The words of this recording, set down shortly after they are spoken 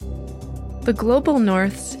The global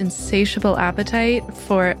north's insatiable appetite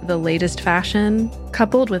for the latest fashion,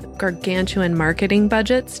 coupled with gargantuan marketing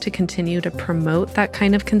budgets to continue to promote that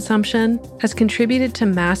kind of consumption, has contributed to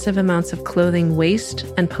massive amounts of clothing waste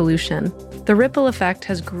and pollution. The ripple effect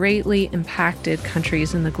has greatly impacted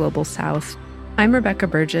countries in the global south. I'm Rebecca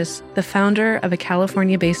Burgess, the founder of a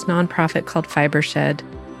California-based nonprofit called Fibershed.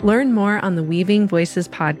 Learn more on the Weaving Voices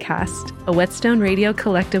podcast, a Whetstone Radio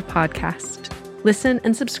Collective podcast. Listen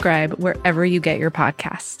and subscribe wherever you get your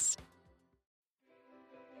podcasts.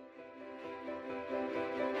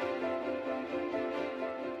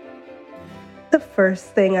 The first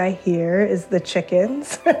thing I hear is the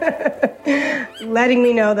chickens letting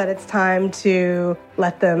me know that it's time to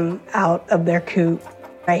let them out of their coop.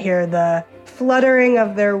 I hear the fluttering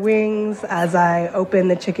of their wings as I open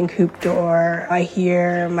the chicken coop door. I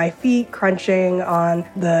hear my feet crunching on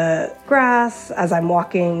the grass as I'm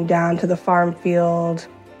walking down to the farm field.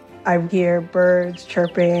 I hear birds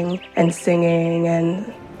chirping and singing,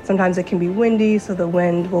 and sometimes it can be windy, so the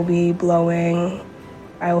wind will be blowing.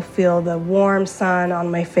 I will feel the warm sun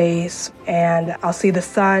on my face, and I'll see the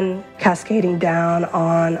sun cascading down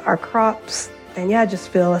on our crops. And yeah, just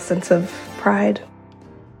feel a sense of pride.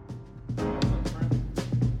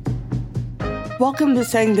 Welcome to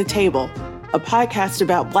Setting the Table, a podcast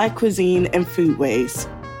about Black cuisine and foodways.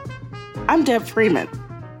 I'm Deb Freeman.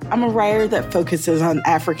 I'm a writer that focuses on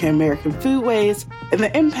African American foodways and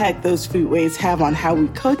the impact those foodways have on how we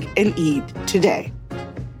cook and eat today.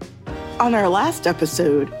 On our last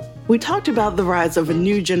episode, we talked about the rise of a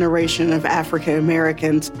new generation of African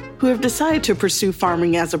Americans who have decided to pursue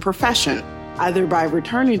farming as a profession, either by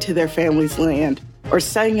returning to their family's land or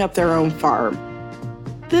setting up their own farm.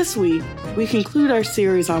 This week, we conclude our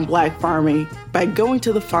series on Black farming by going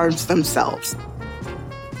to the farms themselves.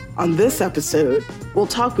 On this episode, we'll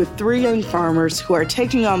talk with 3 young farmers who are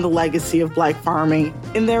taking on the legacy of Black farming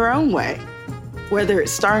in their own way. Whether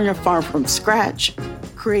it's starting a farm from scratch,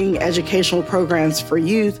 creating educational programs for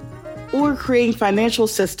youth, or creating financial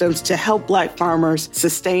systems to help Black farmers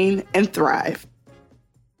sustain and thrive.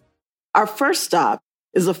 Our first stop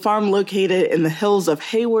is a farm located in the hills of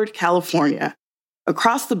Hayward, California,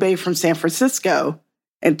 across the bay from San Francisco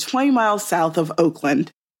and 20 miles south of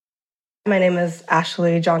Oakland. My name is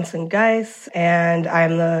Ashley Johnson-Geis, and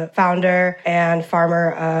I'm the founder and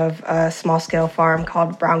farmer of a small-scale farm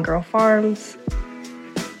called Brown Girl Farms.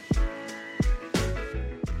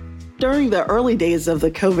 During the early days of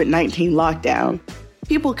the COVID-19 lockdown,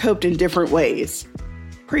 people coped in different ways.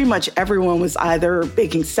 Pretty much everyone was either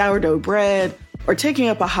baking sourdough bread or taking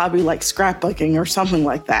up a hobby like scrapbooking or something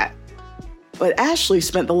like that. But Ashley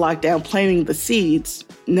spent the lockdown planting the seeds,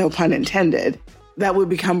 no pun intended, that would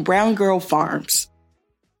become Brown Girl Farms.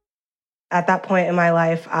 At that point in my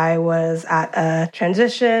life, I was at a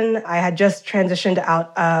transition. I had just transitioned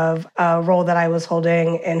out of a role that I was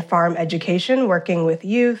holding in farm education, working with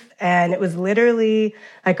youth. And it was literally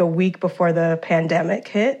like a week before the pandemic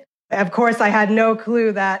hit. Of course, I had no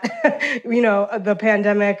clue that, the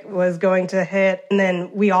pandemic was going to hit. And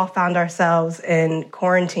then we all found ourselves in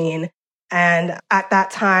quarantine. And at that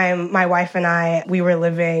time, my wife and I, we were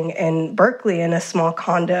living in Berkeley in a small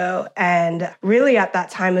condo. And really at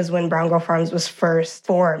that time is when Brown Girl Farms was first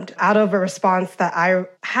formed, out of a response that I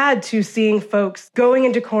had to seeing folks going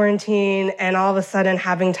into quarantine and all of a sudden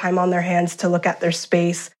having time on their hands to look at their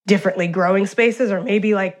space differently, growing spaces, or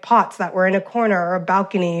maybe like pots that were in a corner or a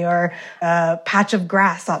balcony or a patch of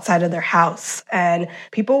grass outside of their house. And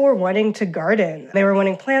people were wanting to garden. They were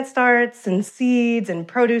wanting plant starts and seeds and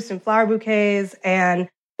produce and flower bouquets. And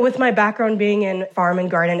with my background being in farm and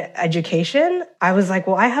garden education, I was like,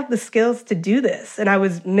 well, I have the skills to do this. And I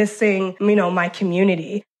was missing, my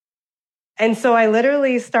community. And so I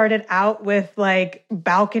literally started out with like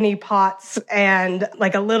balcony pots and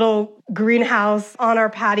like a little greenhouse on our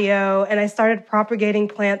patio. And I started propagating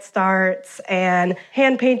plant starts and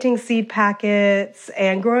hand painting seed packets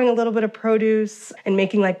and growing a little bit of produce and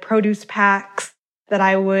making like produce packs that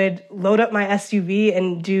I would load up my SUV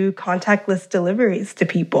and do contactless deliveries to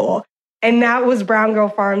people. And that was Brown Girl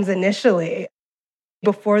Farms initially.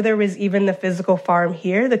 Before there was even the physical farm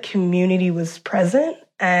here, the community was present.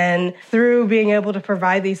 And through being able to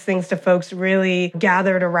provide these things to folks really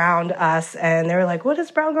gathered around us. And they were like, what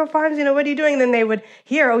is Brown Girl Farms? What are you doing? And then they would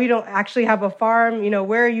hear, oh, you don't actually have a farm.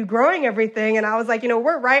 Where are you growing everything? And I was like,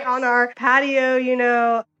 we're right on our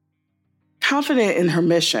patio, Confident in her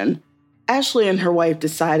mission, Ashley and her wife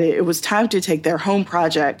decided it was time to take their home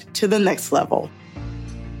project to the next level.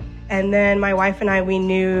 And then my wife and I, we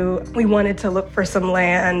knew we wanted to look for some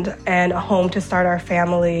land and a home to start our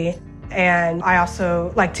family. And I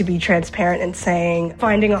also like to be transparent in saying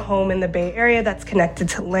finding a home in the Bay Area that's connected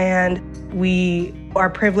to land. We are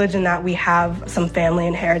privileged in that we have some family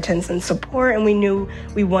inheritance and support, and we knew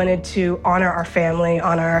we wanted to honor our family,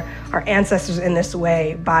 honor our ancestors in this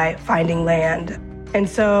way by finding land. And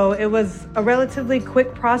so it was a relatively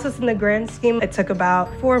quick process in the grand scheme. It took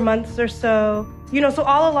about 4 months or so. So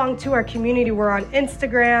all along too, our community, we're on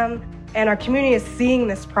Instagram, and our community is seeing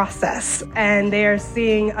this process, and they are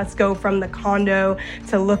seeing us go from the condo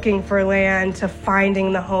to looking for land to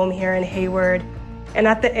finding the home here in Hayward. And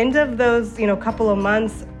at the end of those, couple of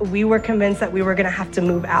months, we were convinced that we were going to have to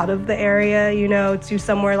move out of the area, to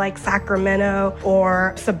somewhere like Sacramento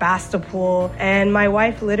or Sebastopol. And my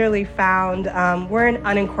wife literally found, we're in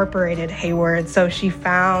unincorporated Hayward, so she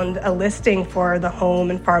found a listing for the home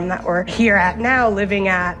and farm that we're here at now, living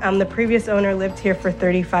at. The previous owner lived here for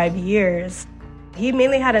 35 years. He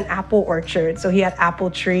mainly had an apple orchard, so he had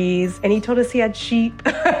apple trees, and he told us he had sheep.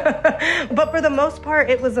 But for the most part,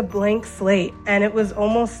 it was a blank slate, and it was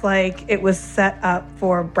almost like it was set up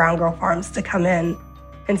for Brown Girl Farms to come in.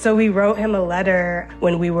 And so we wrote him a letter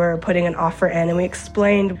when we were putting an offer in, and we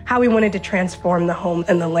explained how we wanted to transform the home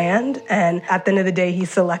and the land. And at the end of the day, he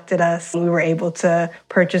selected us, and we were able to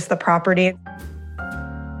purchase the property.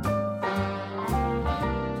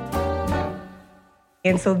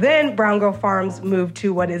 And so then Brown Girl Farms moved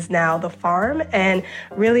to what is now the farm. And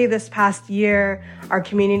really this past year, our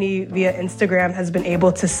community via Instagram has been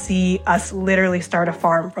able to see us literally start a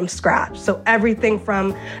farm from scratch. So everything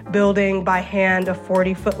from building by hand a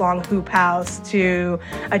 40-foot-long hoop house to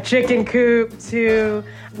a chicken coop to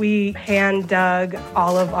we hand dug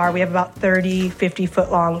we have about 30,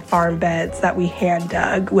 50-foot-long farm beds that we hand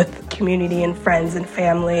dug with community and friends and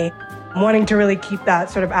family, wanting to really keep that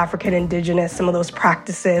sort of African indigenous, some of those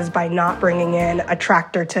practices by not bringing in a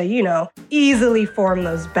tractor to, easily form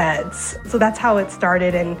those beds. So that's how it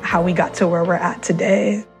started and how we got to where we're at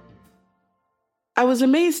today. I was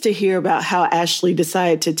amazed to hear about how Ashley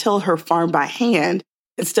decided to till her farm by hand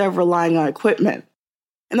instead of relying on equipment.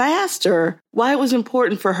 And I asked her why it was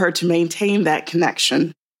important for her to maintain that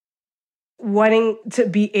connection. Wanting to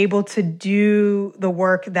be able to do the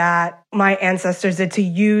work that my ancestors did, to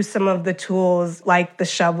use some of the tools like the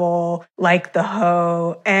shovel, like the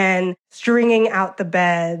hoe, and stringing out the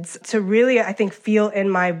beds to really, I think, feel in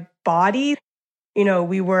my body.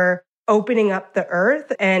 We were opening up the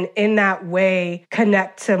earth and in that way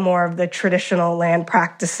connect to more of the traditional land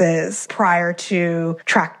practices prior to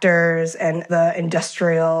tractors and the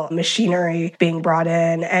industrial machinery being brought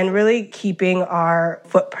in, and really keeping our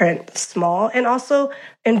footprint small and also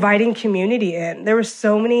inviting community in. There were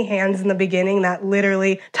so many hands in the beginning that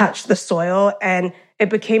literally touched the soil, and it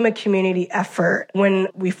became a community effort. When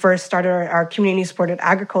we first started our community-supported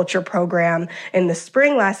agriculture program in the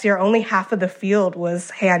spring last year, only half of the field was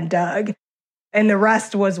hand dug, and the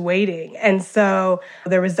rest was waiting. And so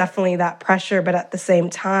there was definitely that pressure, but at the same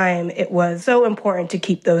time, it was so important to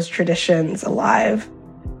keep those traditions alive.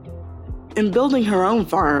 In building her own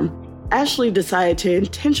farm, Ashley decided to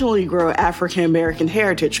intentionally grow African-American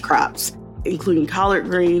heritage crops, including collard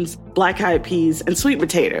greens, black-eyed peas, and sweet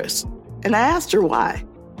potatoes. And I asked her why.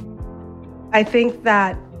 I think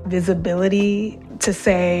that visibility to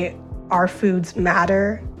say our foods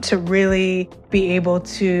matter, to really be able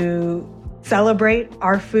to celebrate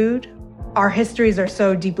our food. Our histories are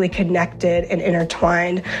so deeply connected and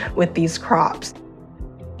intertwined with these crops.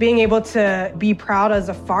 Being able to be proud as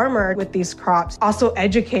a farmer with these crops, also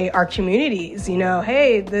educate our communities,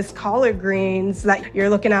 hey, this collard greens that you're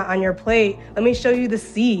looking at on your plate, let me show you the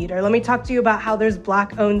seed, or let me talk to you about how there's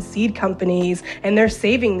Black-owned seed companies and they're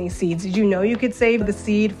saving these seeds. Did you know you could save the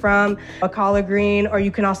seed from a collard green, or you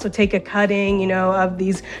can also take a cutting, of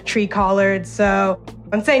these tree collards? So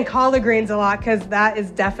I'm saying collard greens a lot because that is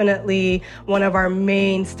definitely one of our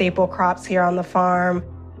main staple crops here on the farm.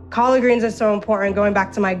 Collard greens are so important. Going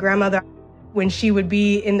back to my grandmother, when she would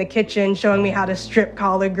be in the kitchen showing me how to strip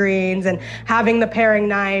collard greens and having the paring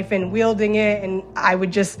knife and wielding it, and I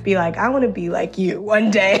would just be like, I want to be like you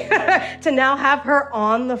one day. To now have her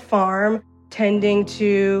on the farm tending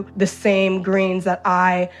to the same greens that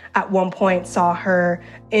I, at one point, saw her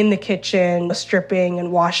in the kitchen stripping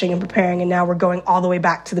and washing and preparing, and now we're going all the way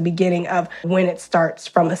back to the beginning of when it starts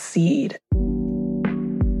from a seed.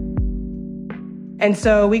 And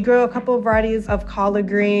so we grow a couple of varieties of collard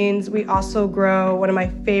greens. We also grow one of my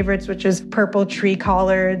favorites, which is purple tree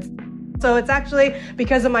collards. So it's actually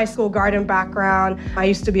because of my school garden background. I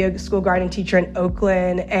used to be a school garden teacher in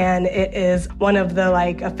Oakland, and it is one of the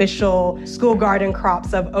official school garden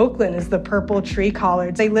crops of Oakland is the purple tree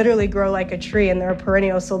collards. They literally grow like a tree and they're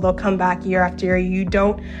perennial, so they'll come back year after year. You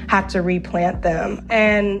don't have to replant them.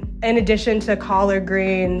 And in addition to collard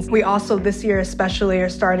greens, we also this year especially are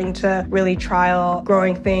starting to really trial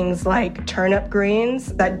growing things like turnip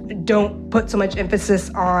greens that don't put so much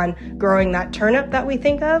emphasis on growing that turnip that we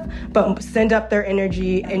think of, but send up their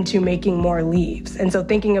energy into making more leaves. And so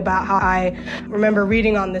thinking about how I remember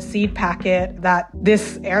reading on the seed packet that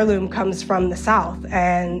this heirloom comes from the South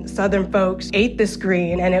and Southern folks ate this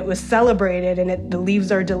green and it was celebrated and the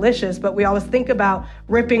leaves are delicious, but we always think about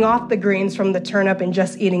ripping off the greens from the turnip and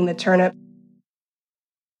just eating the turnip.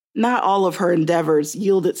 Not all of her endeavors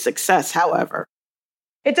yielded success, however.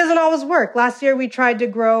 It doesn't always work. Last year, we tried to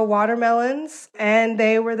grow watermelons, and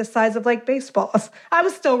they were the size of baseballs. I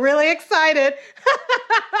was still really excited.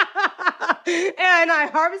 And I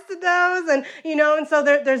harvested those, and so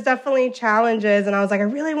there's definitely challenges. And I was like, I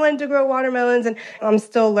really wanted to grow watermelons, and I'm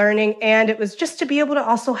still learning. And it was just to be able to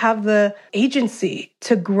also have the agency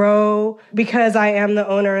to grow, because I am the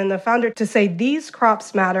owner and the founder, to say these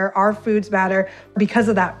crops matter, our foods matter. Because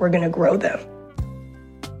of that, we're going to grow them.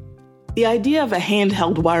 The idea of a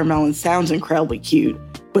handheld watermelon sounds incredibly cute,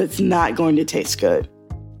 but it's not going to taste good.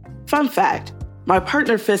 Fun fact, my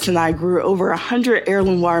partner Fitz and I grew over 100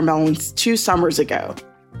 heirloom watermelons 2 summers ago.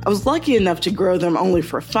 I was lucky enough to grow them only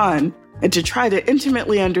for fun and to try to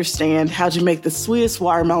intimately understand how to make the sweetest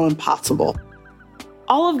watermelon possible.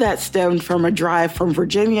 All of that stemmed from a drive from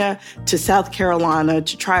Virginia to South Carolina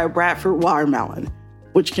to try a Bradford watermelon,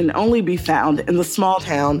 which can only be found in the small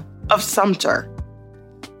town of Sumter.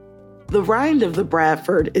 The rind of the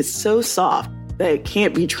Bradford is so soft that it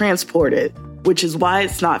can't be transported, which is why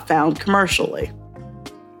it's not found commercially.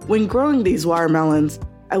 When growing these watermelons,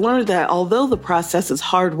 I learned that although the process is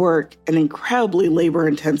hard work and incredibly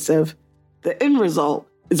labor-intensive, the end result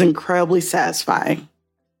is incredibly satisfying.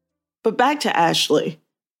 But back to Ashley.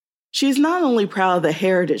 She is not only proud of the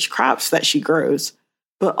heritage crops that she grows,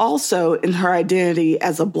 but also in her identity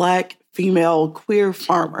as a Black, female, queer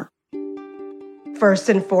farmer. First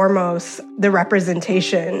and foremost, the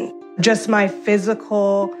representation, just my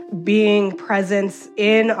physical being presence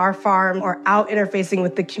in our farm or out interfacing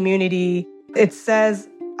with the community. It says,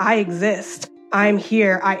 I exist. I'm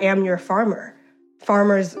here. I am your farmer.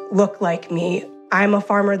 Farmers look like me. I'm a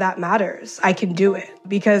farmer that matters. I can do it.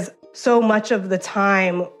 Because so much of the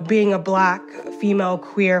time, being a Black, female,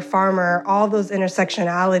 queer farmer, all those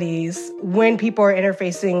intersectionalities, when people are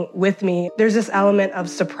interfacing with me, there's this element of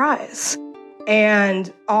surprise.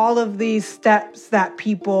 And all of these steps that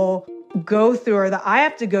people go through or that I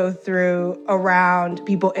have to go through around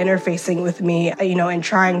people interfacing with me, and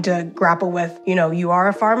trying to grapple with, you are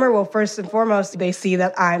a farmer. Well, first and foremost, they see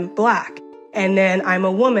that I'm Black. And then I'm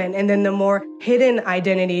a woman. And then the more hidden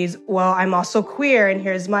identities, well, I'm also queer and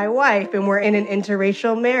here's my wife and we're in an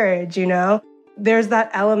interracial marriage, There's that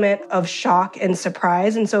element of shock and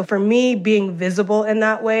surprise. And so for me, being visible in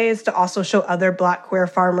that way is to also show other Black queer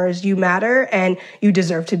farmers you matter and you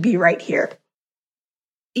deserve to be right here.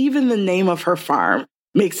 Even the name of her farm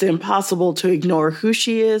makes it impossible to ignore who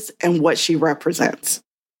she is and what she represents.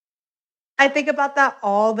 I think about that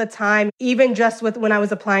all the time, even just with when I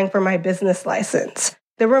was applying for my business license.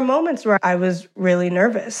 There were moments where I was really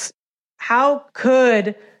nervous. How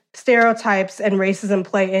could stereotypes and racism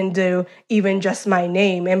play into even just my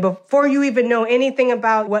name? And before you even know anything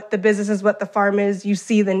about what the business is, what the farm is, you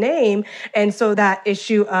see the name. And so that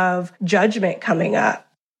issue of judgment coming up.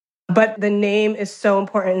 But the name is so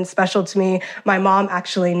important and special to me. My mom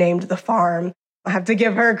actually named the farm. I have to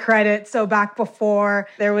give her credit. So back before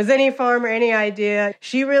there was any farm or any idea,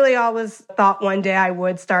 she really always thought one day I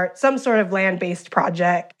would start some sort of land-based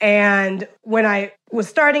project. And when I was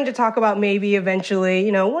starting to talk about maybe eventually,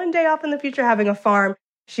 one day off in the future having a farm,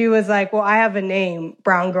 she was like, well, I have a name,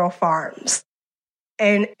 Brown Girl Farms.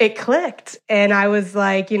 And it clicked. And I was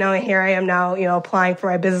like, here I am now, applying for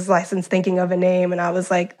my business license, thinking of a name. And I was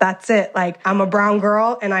like, that's it. I'm a brown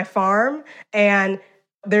girl and I farm. And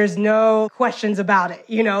there's no questions about it.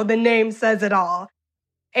 The name says it all.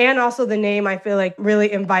 And also the name, I feel like,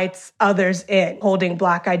 really invites others in, holding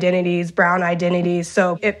Black identities, brown identities.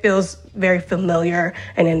 So it feels very familiar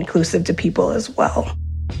and inclusive to people as well.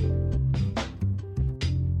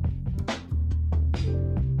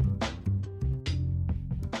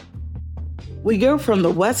 We go from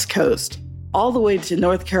the West Coast all the way to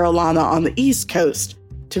North Carolina on the East Coast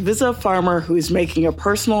to visit a farmer who is making a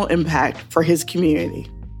personal impact for his community.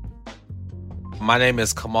 My name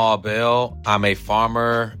is Kamal Bell. I'm a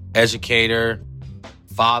farmer educator,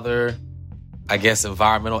 father, I guess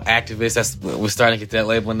environmental activist. We're starting to get that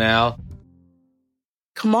label now.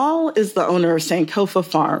 Kamal is the owner of Sankofa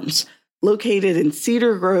Farms, located in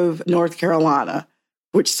Cedar Grove, North Carolina,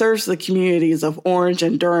 which serves the communities of Orange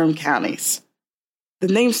and Durham counties. The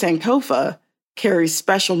name Sankofa carries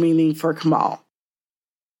special meaning for Kamal.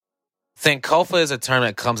 Sankofa is a term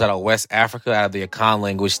that comes out of West Africa, out of the Akan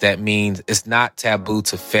language, that means it's not taboo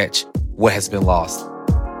to fetch what has been lost.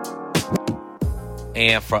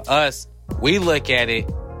 And for us, we look at it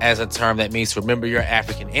as a term that means to remember your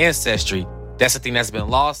African ancestry. That's the thing that's been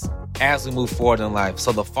lost as we move forward in life.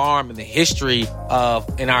 So the farm and the history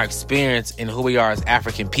in our experience and who we are as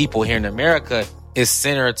African people here in America is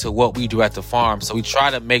centered to what we do at the farm. So we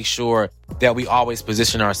try to make sure that we always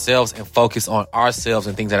position ourselves and focus on ourselves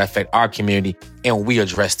and things that affect our community, and we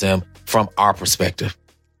address them from our perspective.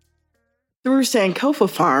 Through Sankofa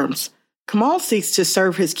Farms, Kamal seeks to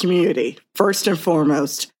serve his community, first and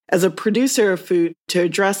foremost, as a producer of food to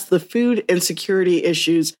address the food insecurity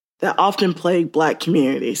issues that often plague Black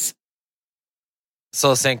communities.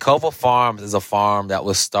 So Sankofa Farms is a farm that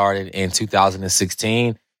was started in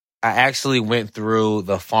 2016. I actually went through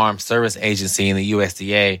the Farm Service Agency in the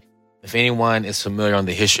USDA. If anyone is familiar on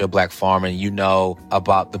the history of Black farming, you know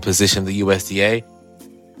about the position of the USDA.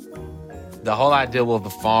 The whole idea of the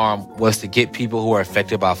farm was to get people who are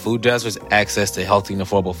affected by food deserts access to healthy and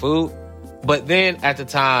affordable food. But then at the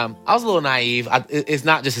time, I was a little naive. It's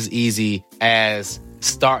not just as easy as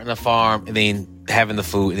starting a farm and then having the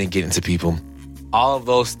food and then getting to people. All of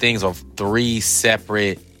those things are three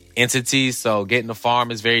separate entities. So getting the farm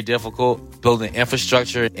is very difficult. Building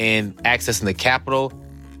infrastructure and accessing the capital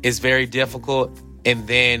is very difficult. And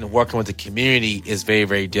then working with the community is very,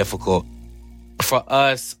 very difficult. For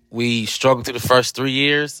us, we struggled through the first 3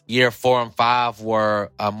 years. Year 4 and 5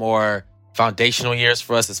 were more foundational years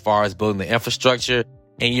for us as far as building the infrastructure.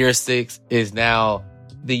 And year 6 is now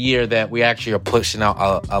the year that we actually are pushing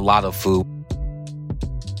out a lot of food.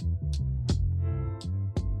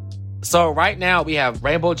 So right now we have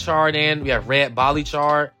rainbow chard we have red bolly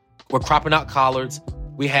chard. We're cropping out collards.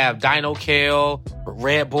 We have dino kale,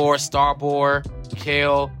 red boar, star boar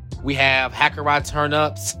kale. We have Hackerai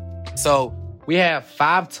turnips. So we have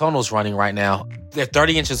 5 tunnels running right now. They're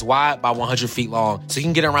 30 inches wide by 100 feet long. So you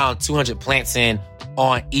can get around 200 plants in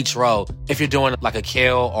on each row if you're doing like a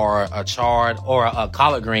kale or a chard or a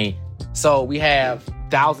collard green. So we have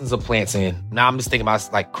thousands of plants in. Now I'm just thinking about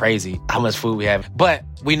it's like crazy how much food we have. But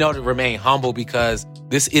we know to remain humble because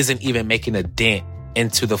this isn't even making a dent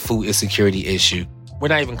into the food insecurity issue. We're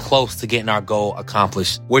not even close to getting our goal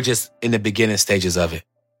accomplished. We're just in the beginning stages of it.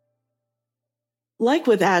 Like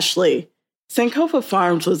with Ashley, Sankofa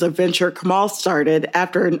Farms was a venture Kamal started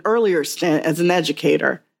after an earlier stint as an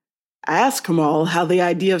educator. I asked Kamal how the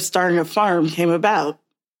idea of starting a farm came about.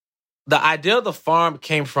 The idea of the farm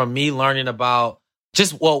came from me learning about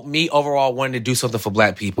me overall wanting to do something for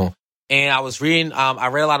Black people. And I was reading, I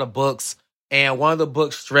read a lot of books, and one of the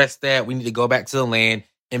books stressed that we need to go back to the land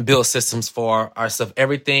and build systems for ourselves.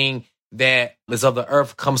 Everything that is of the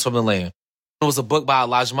earth comes from the land. It was a book by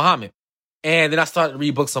Elijah Muhammad. And then I started to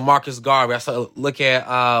read books on Marcus Garvey. I started to look at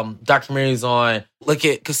documentaries look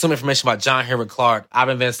at consumer information about John Henrik Clark,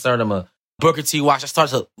 Ivan Van Sertima, Booker T. Washington. I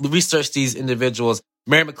started to research these individuals,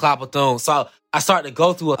 Mary McLeod Bethune. So I started to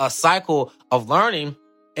go through a cycle of learning.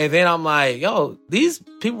 And then I'm like, yo, these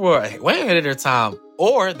people were way ahead of their time,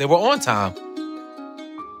 or they were on time.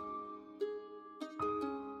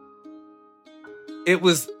 It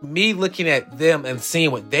was me looking at them and seeing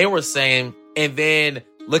what they were saying, and then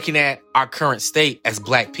looking at our current state as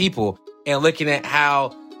Black people and looking at how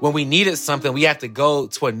when we needed something, we have to go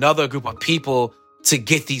to another group of people to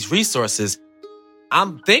get these resources.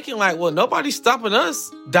 I'm thinking like, well, nobody's stopping us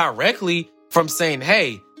directly from saying,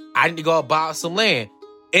 hey, I need to go buy some land.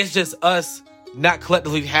 It's just us not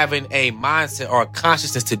collectively having a mindset or a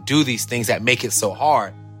consciousness to do these things that make it so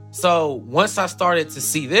hard. So once I started to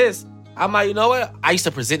see this, I'm like, you know what? I used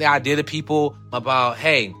to present the idea to people about,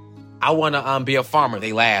 hey, I want to be a farmer.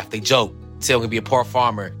 They laugh, they joke, say I'm going to be a poor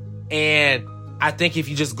farmer. And I think if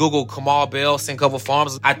you just Google Kamal Bell, Sankofa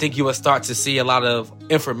Farms, I think you will start to see a lot of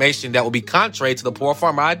information that will be contrary to the poor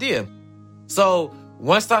farmer idea. So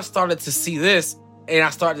once I started to see this, and I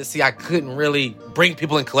started to see I couldn't really bring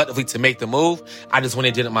people in collectively to make the move, I just went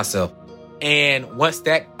and did it myself. And once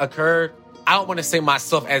that occurred, I don't want to say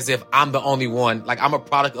myself as if I'm the only one. Like, I'm a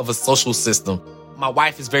product of a social system. My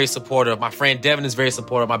wife is very supportive. My friend Devin is very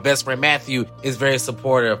supportive. My best friend Matthew is very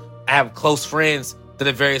supportive. I have close friends that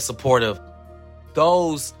are very supportive.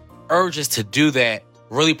 Those urges to do that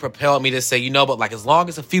really propelled me to say, but like as long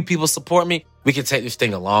as a few people support me, we can take this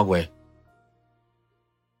thing a long way.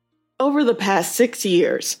 Over the past 6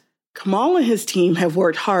 years, Kamal and his team have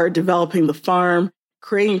worked hard developing the farm,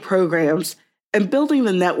 creating programs, and building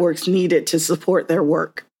the networks needed to support their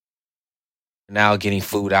work. Now getting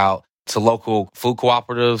food out to local food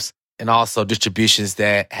cooperatives and also distributions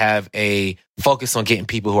that have a focus on getting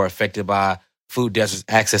people who are affected by food deserts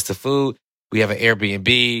access to food. We have an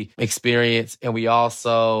Airbnb experience, and we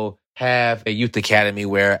also have a youth academy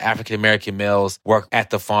where African-American males work at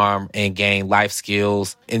the farm and gain life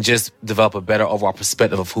skills and just develop a better overall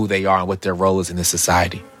perspective of who they are and what their role is in the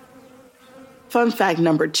society. Fun fact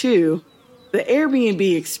number 2, the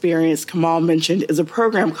Airbnb experience Kamal mentioned is a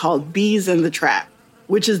program called Bees in the Trap,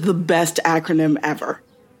 which is the best acronym ever.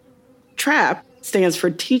 TRAP stands for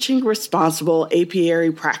Teaching Responsible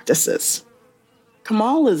Apiary Practices.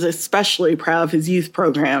 Kamal is especially proud of his youth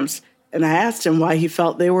programs, and I asked him why he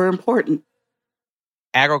felt they were important.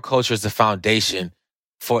 Agriculture is the foundation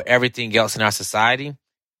for everything else in our society,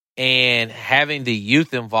 and having the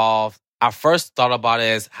youth involved, I first thought about it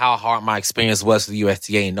as how hard my experience was with the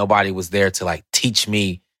USDA, and nobody was there to teach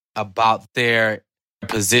me about their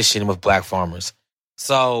position with Black farmers.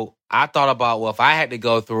 So I thought about, if I had to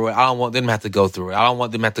go through it, I don't want them to have to go through it. I don't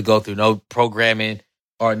want them to have to go through no programming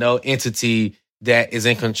or no entity that is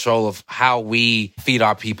in control of how we feed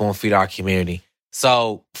our people and feed our community.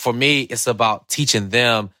 So for me, it's about teaching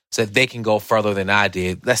them so that they can go further than I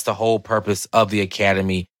did. That's the whole purpose of the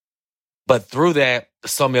academy. But through that,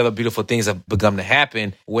 so many other beautiful things have begun to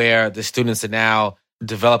happen where the students are now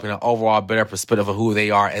developing an overall better perspective of who they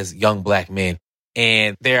are as young Black men.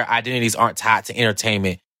 And their identities aren't tied to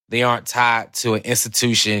entertainment. They aren't tied to an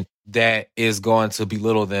institution that is going to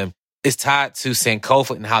belittle them. It's tied to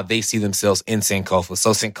Sankofa and how they see themselves in Sankofa.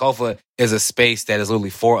 So Sankofa is a space that is literally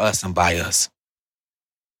for us and by us.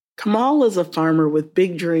 Kamal is a farmer with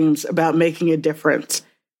big dreams about making a difference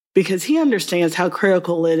because he understands how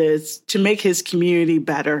critical it is to make his community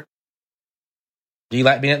better. Do you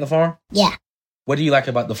like being at the farm? Yeah. What do you like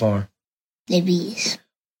about the farm? The bees.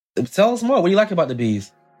 Tell us more. What do you like about the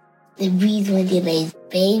bees? The bees when they lay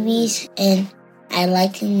babies, and I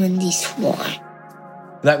like them when they swarm.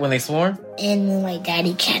 Like when they swarm? And when my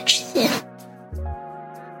daddy catches them.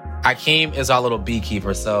 Akeem is our little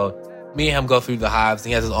beekeeper, so me and him go through the hives.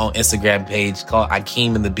 He has his own Instagram page called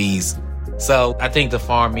Akeem and the Bees. So I think the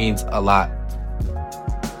farm means a lot.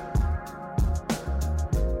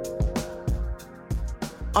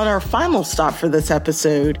 On our final stop for this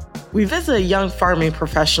episode, we visit a young farming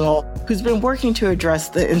professional who's been working to address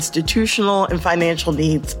the institutional and financial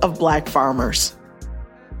needs of Black farmers.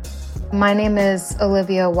 My name is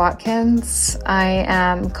Olivia Watkins. I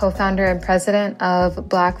am co-founder and president of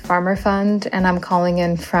Black Farmer Fund, and I'm calling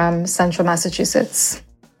in from Central Massachusetts.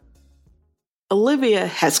 Olivia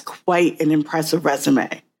has quite an impressive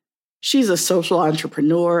resume. She's a social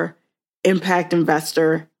entrepreneur, impact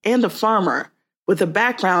investor, and a farmer with a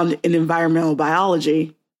background in environmental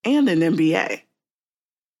biology and an MBA.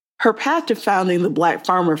 Her path to founding the Black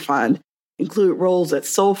Farmer Fund include roles at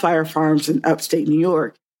Soulfire Farms in upstate New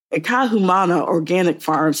York and Kahumana Organic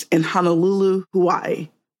Farms in Honolulu, Hawaii.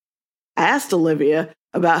 I asked Olivia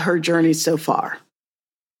about her journey so far.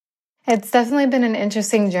 It's definitely been an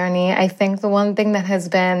interesting journey. I think the one thing that has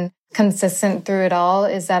been consistent through it all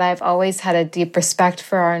is that I've always had a deep respect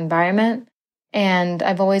for our environment. And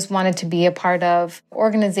I've always wanted to be a part of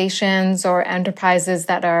organizations or enterprises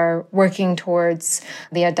that are working towards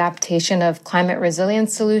the adaptation of climate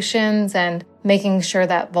resilience solutions and making sure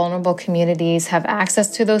that vulnerable communities have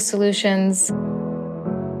access to those solutions.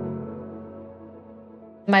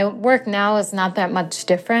 My work now is not that much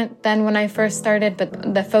different than when I first started,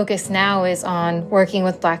 but the focus now is on working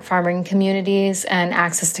with Black farming communities and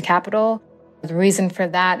access to capital. The reason for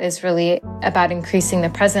that is really about increasing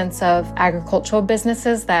the presence of agricultural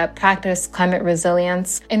businesses that practice climate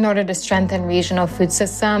resilience in order to strengthen regional food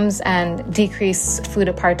systems and decrease food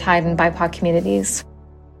apartheid in BIPOC communities.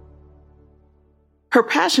 Her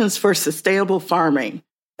passions for sustainable farming,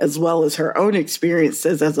 as well as her own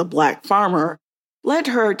experiences as a Black farmer, led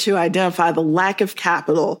her to identify the lack of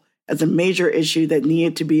capital as a major issue that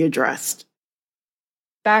needed to be addressed.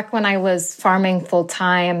 Back when I was farming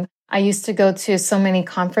full-time, I used to go to so many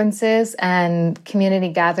conferences and community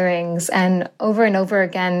gatherings, and over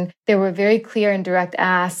again, there were very clear and direct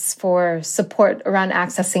asks for support around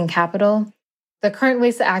accessing capital. The current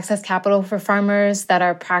ways to access capital for farmers that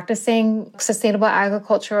are practicing sustainable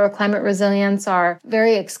agriculture or climate resilience are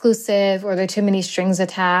very exclusive, or there are too many strings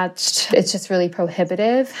attached. It's just really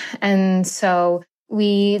prohibitive. And so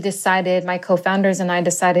my co-founders and I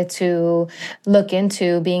decided to look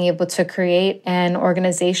into being able to create an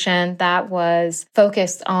organization that was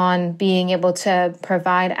focused on being able to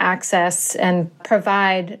provide access and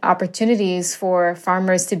provide opportunities for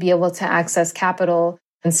farmers to be able to access capital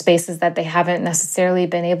in spaces that they haven't necessarily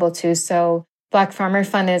been able to. So Black Farmer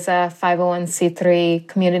Fund is a 501c3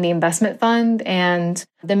 community investment fund, and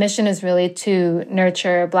the mission is really to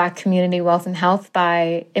nurture Black community wealth and health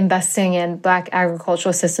by investing in Black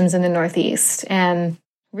agricultural systems in the Northeast. And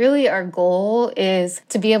really our goal is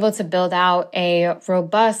to be able to build out a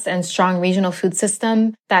robust and strong regional food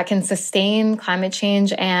system that can sustain climate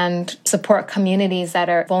change and support communities that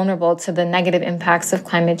are vulnerable to the negative impacts of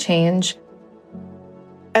climate change.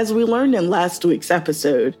 As we learned in last week's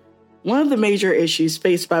episode, one of the major issues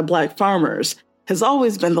faced by Black farmers has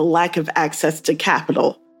always been the lack of access to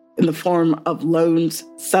capital in the form of loans,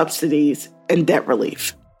 subsidies, and debt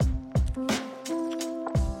relief.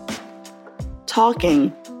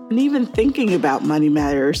 Talking and even thinking about money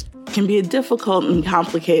matters can be a difficult and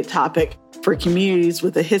complicated topic for communities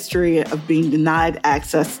with a history of being denied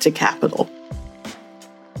access to capital.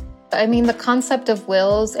 I mean, the concept of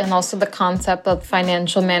wills and also the concept of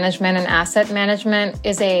financial management and asset management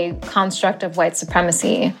is a construct of white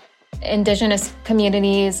supremacy. Indigenous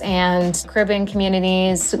communities and Caribbean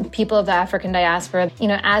communities, people of the African diaspora,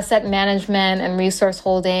 asset management and resource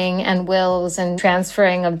holding and wills and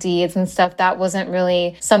transferring of deeds and stuff, that wasn't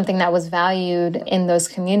really something that was valued in those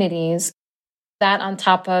communities. That on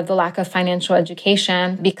top of the lack of financial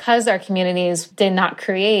education, because our communities did not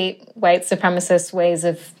create white supremacist ways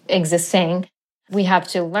of existing, we have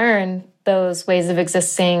to learn those ways of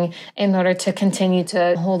existing in order to continue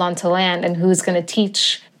to hold on to land. And who's going to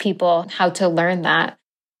teach people how to learn that?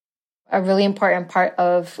 A really important part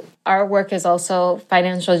of our work is also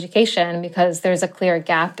financial education, because there's a clear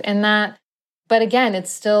gap in that. But again, it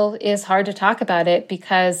still is hard to talk about it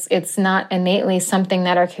because it's not innately something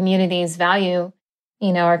that our communities value.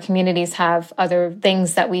 Our communities have other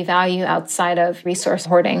things that we value outside of resource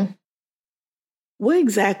hoarding. What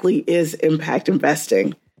exactly is impact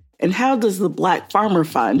investing? And how does the Black Farmer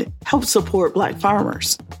Fund help support Black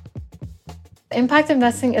farmers? Impact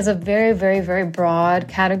investing is a very, very, very broad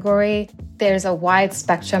category. There's a wide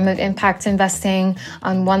spectrum of impact investing.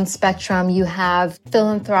 On one spectrum, you have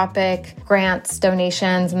philanthropic grants,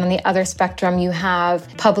 donations, and on the other spectrum, you have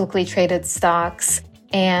publicly traded stocks.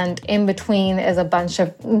 And in between is a bunch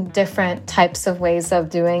of different types of ways of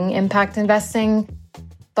doing impact investing.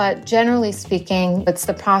 But generally speaking, it's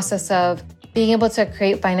the process of being able to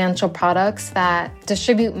create financial products that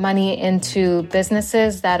distribute money into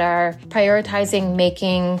businesses that are prioritizing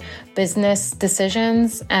making business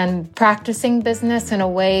decisions and practicing business in a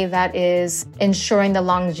way that is ensuring the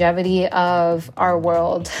longevity of our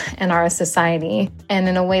world and our society, and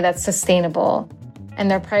in a way that's sustainable.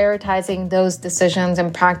 And they're prioritizing those decisions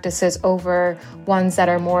and practices over ones that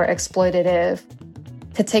are more exploitative.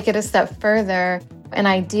 To take it a step further, an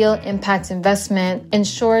ideal impact investment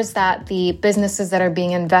ensures that the businesses that are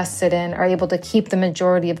being invested in are able to keep the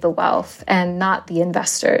majority of the wealth and not the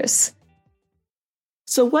investors.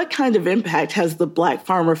 So what kind of impact has the Black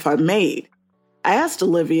Farmer Fund made? I asked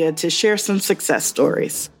Olivia to share some success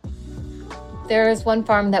stories. There is one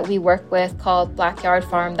farm that we work with called Backyard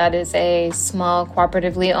Farm that is a small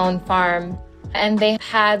cooperatively owned farm. And they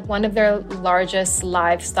had one of their largest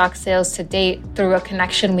livestock sales to date through a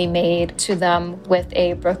connection we made to them with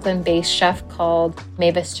a Brooklyn-based chef called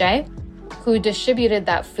Mavis J, who distributed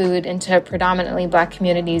that food into predominantly Black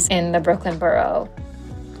communities in the Brooklyn borough.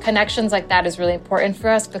 Connections like that is really important for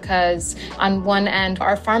us because on one end,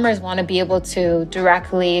 our farmers want to be able to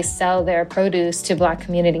directly sell their produce to Black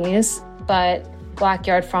communities, but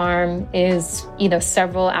Backyard Farm is,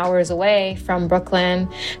 several hours away from Brooklyn.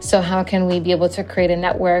 So how can we be able to create a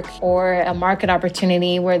network or a market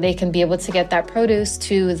opportunity where they can be able to get that produce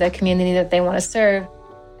to the community that they want to serve,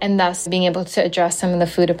 and thus being able to address some of the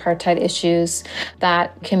food apartheid issues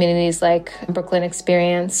that communities like Brooklyn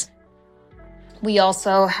experience. We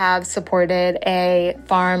also have supported a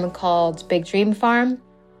farm called Big Dream Farm.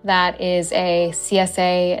 That is a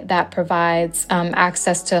CSA that provides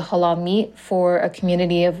access to halal meat for a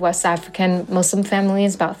community of West African Muslim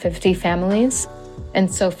families, about 50 families.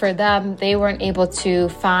 And so for them, they weren't able to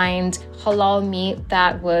find halal meat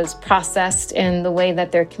that was processed in the way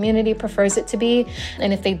that their community prefers it to be.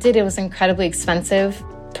 And if they did, it was incredibly expensive,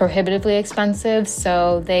 prohibitively expensive.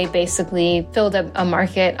 So they basically filled up a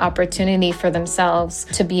market opportunity for themselves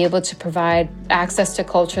to be able to provide access to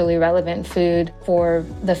culturally relevant food for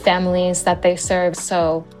the families that they serve.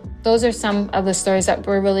 So those are some of the stories that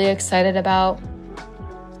we're really excited about.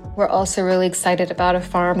 We're also really excited about a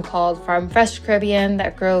farm called Farm Fresh Caribbean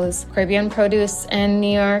that grows Caribbean produce in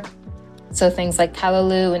New York. So things like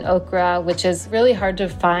callaloo and okra, which is really hard to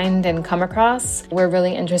find and come across. We're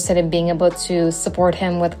really interested in being able to support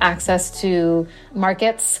him with access to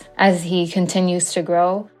markets as he continues to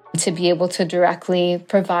grow, to be able to directly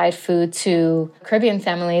provide food to Caribbean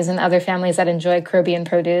families and other families that enjoy Caribbean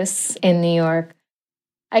produce in New York.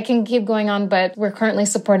 I can keep going on, but we're currently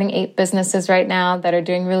supporting 8 businesses right now that are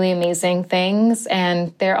doing really amazing things,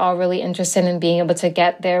 and they're all really interested in being able to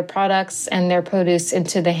get their products and their produce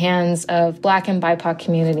into the hands of Black and BIPOC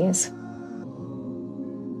communities.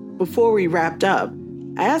 Before we wrapped up,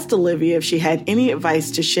 I asked Olivia if she had any advice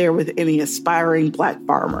to share with any aspiring Black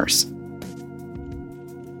farmers.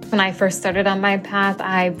 When I first started on my path,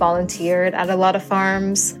 I volunteered at a lot of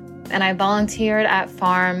farms. And I volunteered at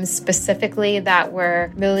farms specifically that were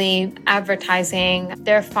really advertising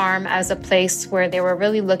their farm as a place where they were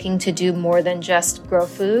really looking to do more than just grow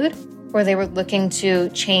food, where they were looking to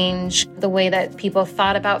change the way that people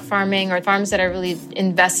thought about farming, or farms that are really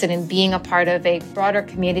invested in being a part of a broader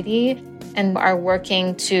community and are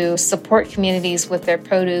working to support communities with their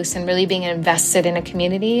produce and really being invested in a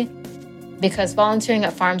community. Because volunteering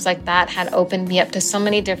at farms like that had opened me up to so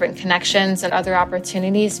many different connections and other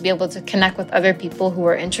opportunities to be able to connect with other people who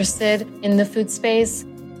were interested in the food space.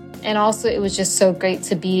 And also, it was just so great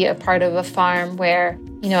to be a part of a farm where,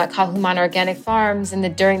 at Kahuman Organic Farms,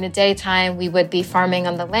 during the daytime, we would be farming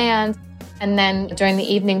on the land. And then during the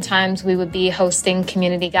evening times, we would be hosting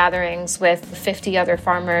community gatherings with 50 other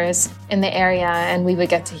farmers in the area. And we would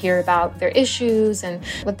get to hear about their issues and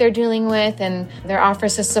what they're dealing with and their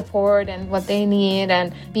offers of support and what they need.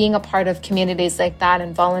 And being a part of communities like that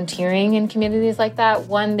and volunteering in communities like that,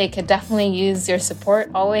 one, they could definitely use your support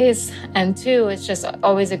always. And two, it's just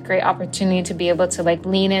always a great opportunity to be able to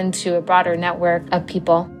lean into a broader network of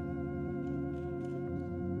people.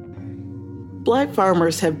 Black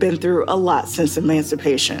farmers have been through a lot since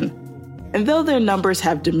emancipation. And though their numbers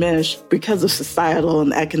have diminished because of societal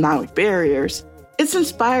and economic barriers, it's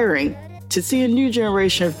inspiring to see a new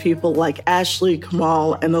generation of people like Ashley,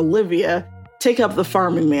 Kamal, and Olivia take up the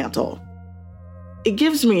farming mantle. It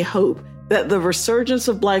gives me hope that the resurgence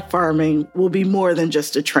of Black farming will be more than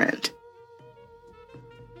just a trend.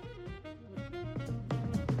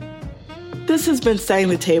 This has been Setting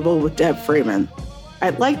the Table with Deb Freeman.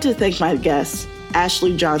 I'd like to thank my guests,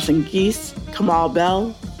 Ashley Johnson-Geese, Kamal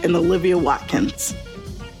Bell, and Olivia Watkins.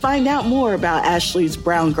 Find out more about Ashley's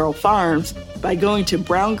Brown Girl Farms by going to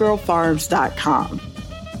browngirlfarms.com.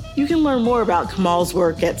 You can learn more about Kamal's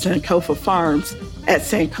work at Sankofa Farms at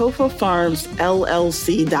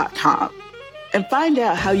sankofafarmsllc.com. And find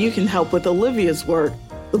out how you can help with Olivia's work,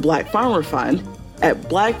 the Black Farmer Fund, at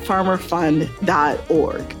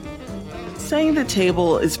blackfarmerfund.org. Setting the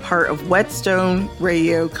Table is part of Whetstone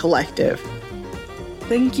Radio Collective.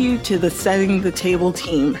 Thank you to the Setting the Table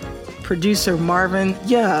team, producer Marvin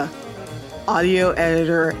Yeh, audio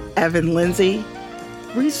editor Evan Lindsay,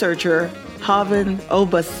 researcher Havan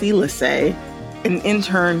Obasilase, and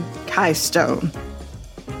intern Kai Stone.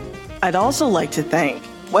 I'd also like to thank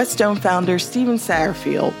Whetstone founder Stephen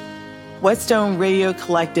Satterfield, Whetstone Radio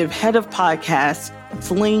Collective head of podcasts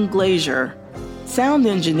Celine Glazier, sound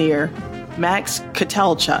engineer Max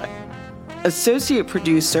Kotelchuk, associate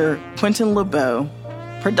producer Quentin LeBeau,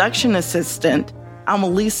 production assistant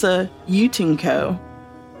Amelisa Utinko,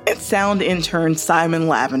 and sound intern Simon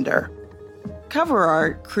Lavender. Cover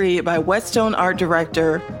art created by Whetstone art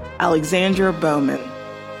director Alexandra Bowman.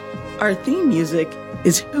 Our theme music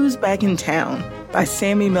is Who's Back in Town by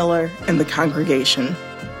Sammy Miller and the Congregation.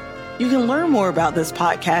 You can learn more about this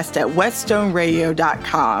podcast at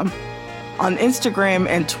whetstoneradio.com, on Instagram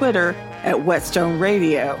and Twitter at Whetstone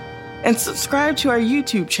Radio, and subscribe to our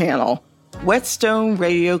YouTube channel, Whetstone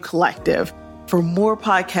Radio Collective, for more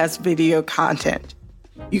podcast video content.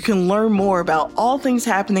 You can learn more about all things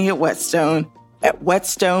happening at Whetstone at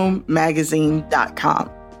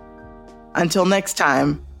whetstonemagazine.com. Until next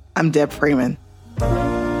time, I'm Deb Freeman.